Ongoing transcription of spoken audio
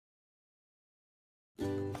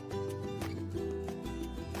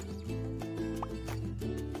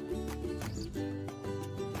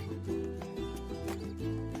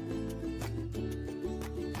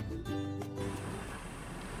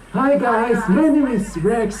Hi guys, my name is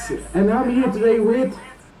Rex and I'm here today with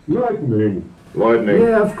Lightning. Lightning.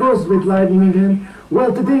 Yeah, of course, with Lightning again.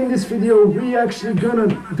 Well, today in this video we actually gonna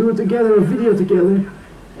do together a video together,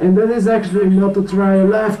 and that is actually not to try a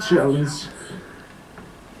laugh challenge.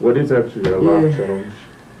 What is actually a laugh challenge?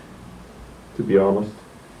 To be honest.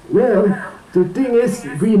 Well, the thing is,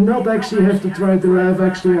 we not actually have to try to laugh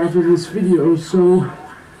actually after this video, so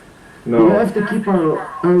no. We have to keep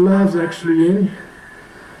our laughs actually in.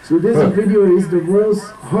 So this video is the world's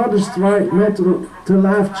hardest try not to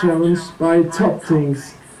laugh challenge by Top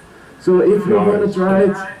Things. So if you want to try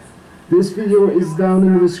it, this video is down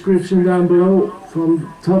in the description down below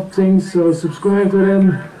from Top Things, so subscribe to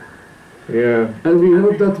them. Yeah. And we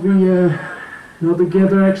hope that we not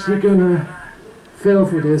together actually gonna fail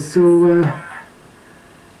for this. So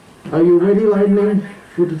are you ready, Lightning,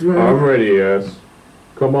 for the try? I'm ready, yes.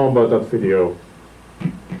 Come on about that video.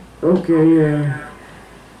 Okay,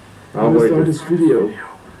 I'll start this video.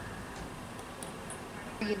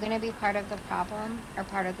 Are you going to be part of the problem or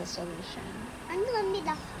part of the solution? I'm going to be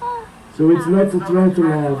the whole. So it's not to try to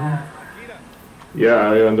laugh. Yeah,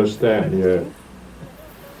 I understand, yeah.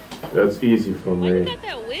 That's easy for me. Why you got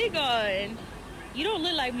that wig on? You don't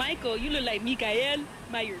look like Michael, you look like Mikael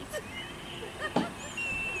Myers.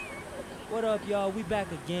 What up, y'all? We back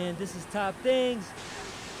again. This is Top Things.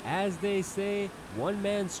 As they say, one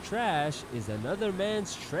man's trash is another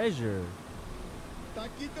man's treasure.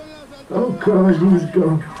 Oh gosh, he's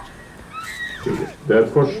gone.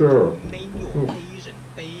 That's for sure.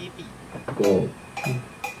 Go.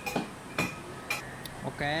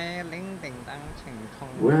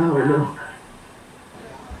 Wow, no.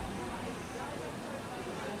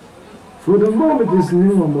 For the moment it's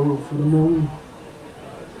normal, for the moment.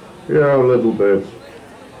 Yeah, a little bit.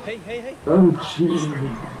 Hey. Oh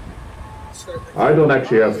jeez. I don't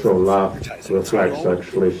actually have some laugh reflex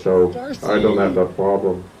actually, so I don't have that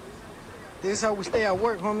problem. This is how we stay at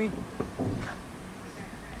work, homie.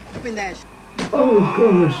 Open that. Oh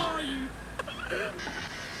gosh.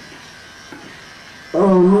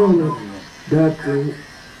 Oh no, that thing.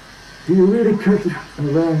 Do you really cut it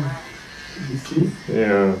around? You see?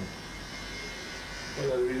 Yeah.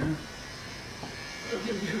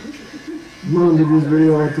 Man, it is very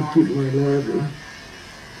hard to keep my laughing.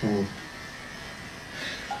 Oh.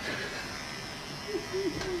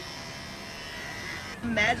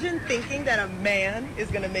 Imagine thinking that a man is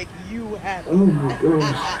gonna make you happy. Oh my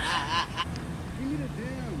gosh.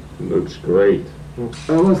 Looks great.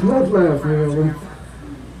 I was not laughing,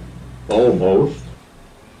 Almost.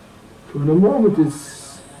 for the moment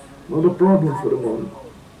it's not a problem for the moment.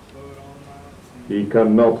 He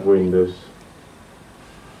cannot win this.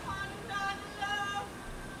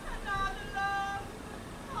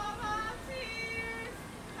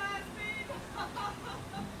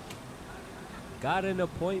 Got an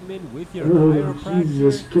appointment with your Oh, chiropractor?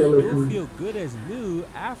 Jesus, You'll feel good as new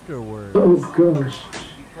afterwards. Oh gosh.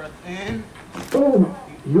 Deep breath in. Oh,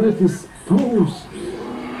 look at this pose.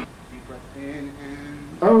 Deep breath in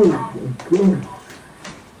and Oh my god.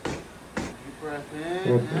 deep breath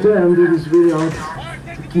in. And Damn, this is really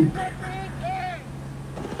hard to keep.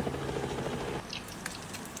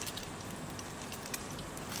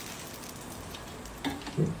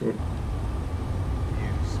 You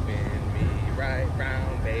spin me right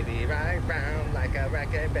round, baby, right round like a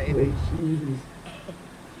record, baby. Oh, Jesus.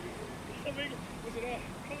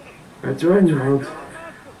 I joined you out.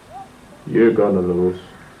 You're gonna lose.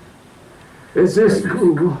 It's just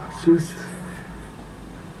cool. Just.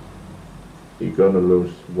 You're gonna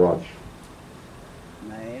lose. Watch.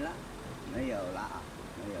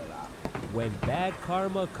 When bad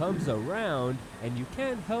karma comes around and you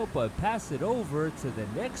can't help but pass it over to the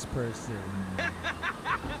next person.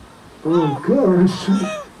 Oh gosh.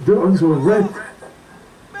 Those were red.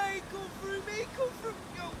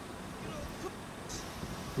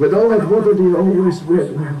 With all that water, they always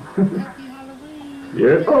wet now.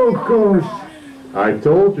 Yeah. Oh gosh. I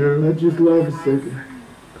told you. I just love a second.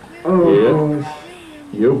 Oh gosh.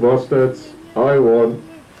 You busted. I won.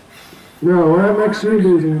 No, I'm actually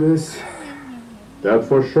losing this. That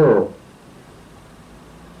for sure.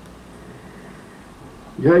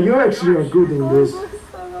 Yeah, you actually are good in this.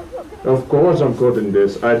 Of course I'm good in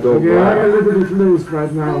this. I don't Okay, I'm a laugh. little bit loose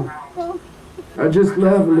right now. I just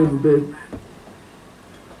laugh a little bit.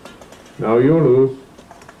 Now you lose.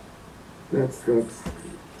 That sucks.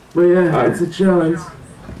 But yeah, it's a challenge.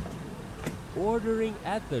 Ordering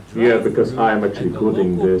at the Yeah, because I'm actually good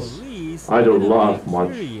in this. I don't laugh much.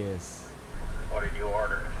 What did you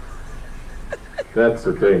order? That's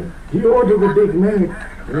the thing. He ordered a Big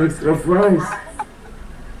Mac and extra fries.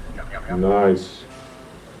 Nice.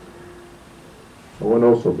 Oh, and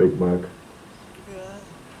also Big Mac.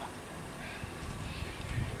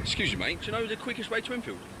 Excuse me, mate. Do you know the quickest way to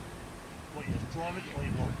Enfield? What, you're driving or you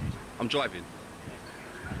what? I'm driving.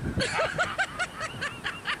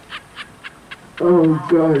 Oh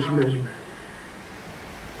gosh, man.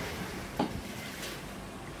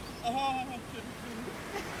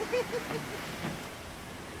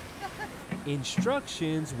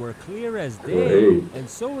 Instructions were clear as day, Great. and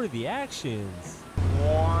so were the actions.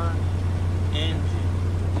 Warn engine.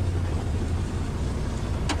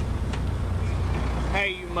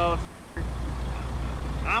 Hey, you motherfucker.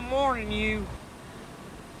 I'm warning you.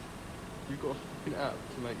 You've got a fucking app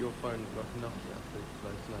to make your phone look like a nutter for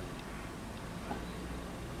slow slow.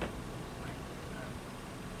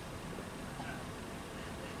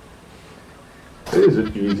 It is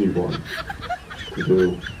an easy one to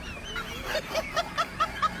do.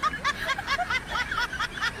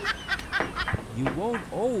 You won't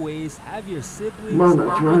always have your siblings Man, under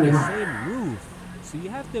I'm the trying. same roof, so you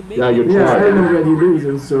have to make Yeah, you Yeah, try. I'm already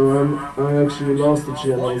losing, so I actually lost the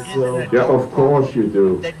challenge, so... Yeah, of course you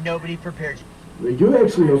do. That nobody prepared you. But you're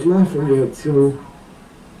actually not laughing yet, so...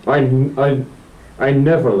 I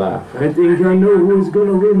never laugh. I think I know who's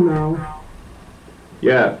gonna win now.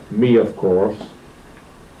 Yeah, me of course.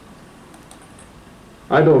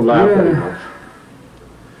 I don't laugh very Yeah. much.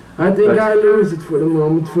 I think That's- I lose it for the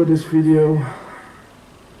moment for this video.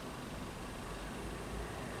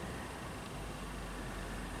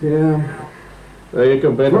 Yeah, You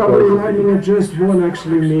can better probably close. landing at just one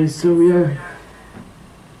actually me, so yeah.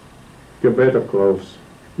 You better close.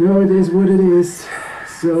 No, it is what it is.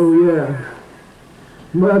 So yeah.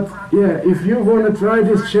 But yeah, if you wanna try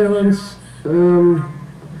this challenge,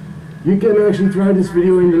 you can actually try this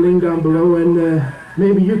video in the link down below, and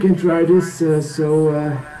maybe you can try this.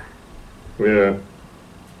 Yeah.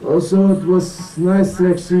 Also, it was nice to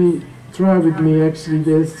actually try with me actually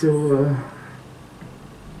this. So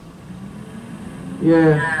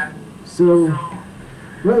yeah. So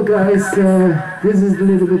well, guys, this is a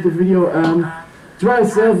little bit of video. Try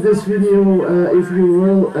self this video if you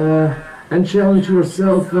will, and challenge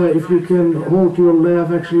yourself if you can hold your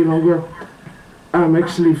laugh actually longer. I'm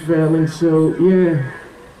actually failing, so yeah.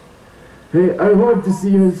 Hey, I hope to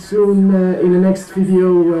see you soon in the next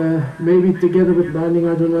video, maybe together with Landing,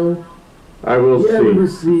 I don't know. I will Yeah, we will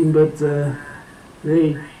see. see, but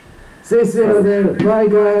hey, stay safe out there. Bye,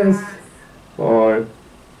 guys. Bye.